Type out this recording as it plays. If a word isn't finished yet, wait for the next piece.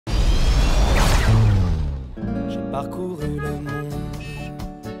parcouru le monde,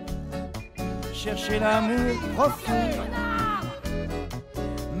 chercher l'amour profond.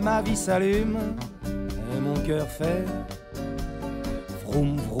 Ma vie s'allume et mon cœur fait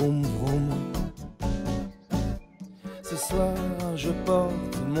vroom vroom vroom. Ce soir je porte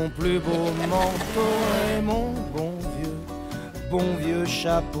mon plus beau manteau et mon bon vieux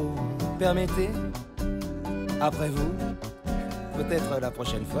chapeau. Permettez, après vous, peut-être la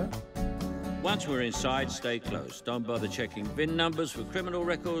prochaine fois. Once we're inside, stay close. Don't bother checking VIN numbers for criminal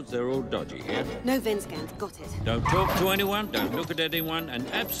records. They're all dodgy here. No VIN scans. Got it. Don't talk to anyone, don't look at anyone, and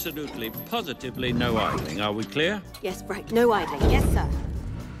absolutely, positively no idling. Are we clear? Yes, right. No idling. Yes, sir.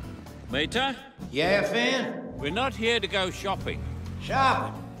 Mater? Yeah, Finn? We're not here to go shopping.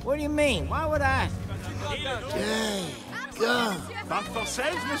 Shopping? What do you mean? Why would I? God. Banque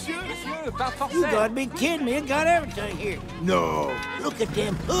française, monsieur? Monsieur, banque française. You gotta be kidding me. It got everything here. No. Look at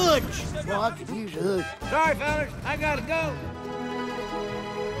them hoods. Well, I could use a hood. Sorry, fellas. I gotta go.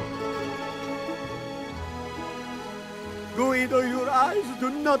 Guido, your eyes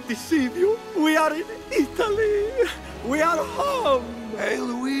do not deceive you. We are in Italy. We are home. Hey,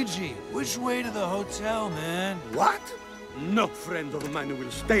 Luigi, which way to the hotel, man? What? No friend of mine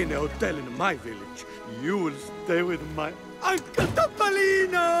will stay in a hotel in my village. You will stay with my Uncle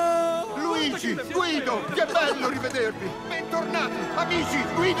Topolino! Luigi, Guido, che bello rivedervi! Bentornati, amici!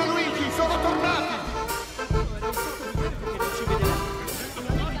 Guido e Luigi sono tornati!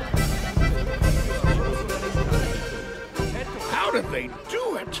 How did they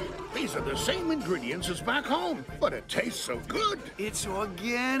do it? These are the same ingredients as back home, but it tastes so good. It's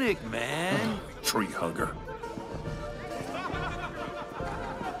organic, man. Tree hugger.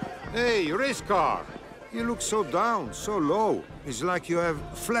 Hey, race car! You look so down, so low. It's like you have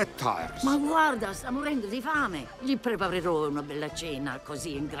flat tires. Ma guarda, sta morendo di fame. Gli preparerò una bella cena,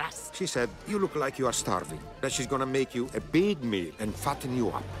 così ingrassa. She said you look like you are starving. That she's gonna make you a big meal and fatten you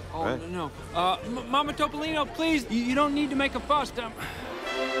up. Oh, no. Mama Topolino, please, you don't need to make a fuss.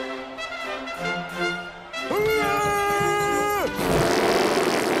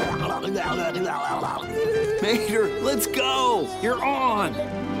 Mater, let's go. You're on.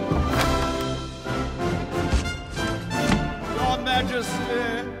 Your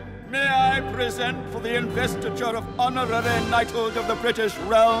Majesty, may I present for the investiture of honorary knighthood of the British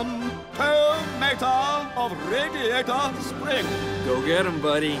realm, Tailmater of Radiator Spring. Go get him,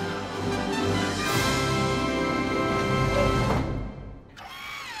 buddy.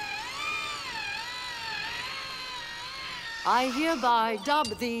 I hereby dub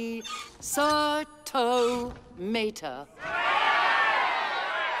thee Sir Tow-Mater.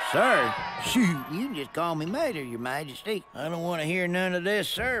 Sir? Shoot, you can just call me Mater, Your Majesty. I don't want to hear none of this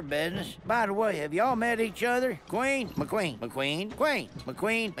sir business. By the way, have y'all met each other? Queen, McQueen, McQueen, Queen,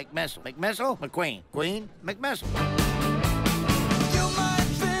 McQueen, McMissile, McMissile, McQueen, Queen, McMissile.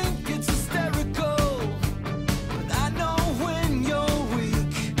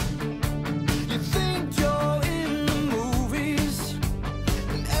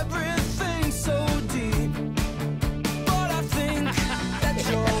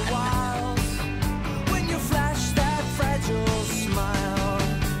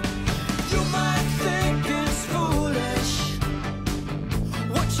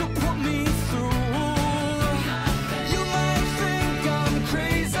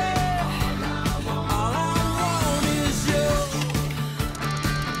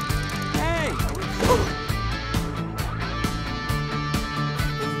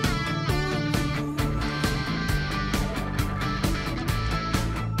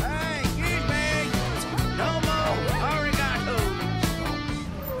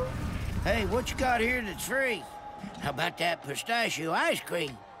 Hey, what you got here that's free? How about that pistachio ice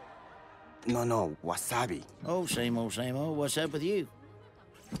cream? No, wasabi. Oh, same old, same old. What's up with you?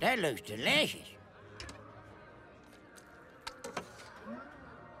 That looks delicious.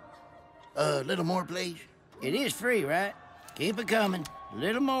 A little more, please. It is free, right? Keep it coming. A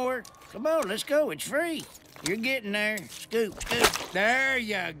little more. Come on, let's go. It's free. You're getting there. Scoop, scoop. There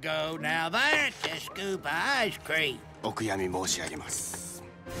you go. Now that's a scoop of ice cream. Okuyami moshiagemasu.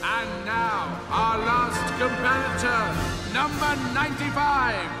 And now, our last competitor, number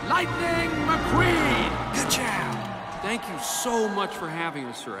 95, Lightning McQueen. Good job. Thank you so much for having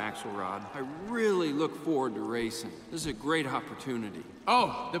us, Sir Axelrod. I really look forward to racing. This is a great opportunity.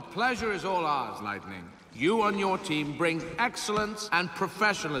 Oh, the pleasure is all ours, Lightning. You and your team bring excellence and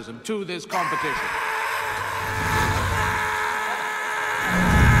professionalism to this competition.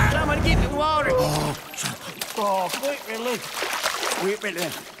 Somebody get me water. Oh, quick relief. Quick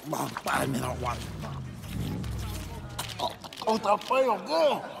relief. Oh, that feel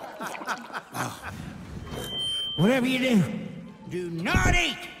good. whatever you do not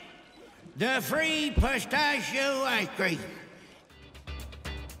eat the free pistachio ice cream.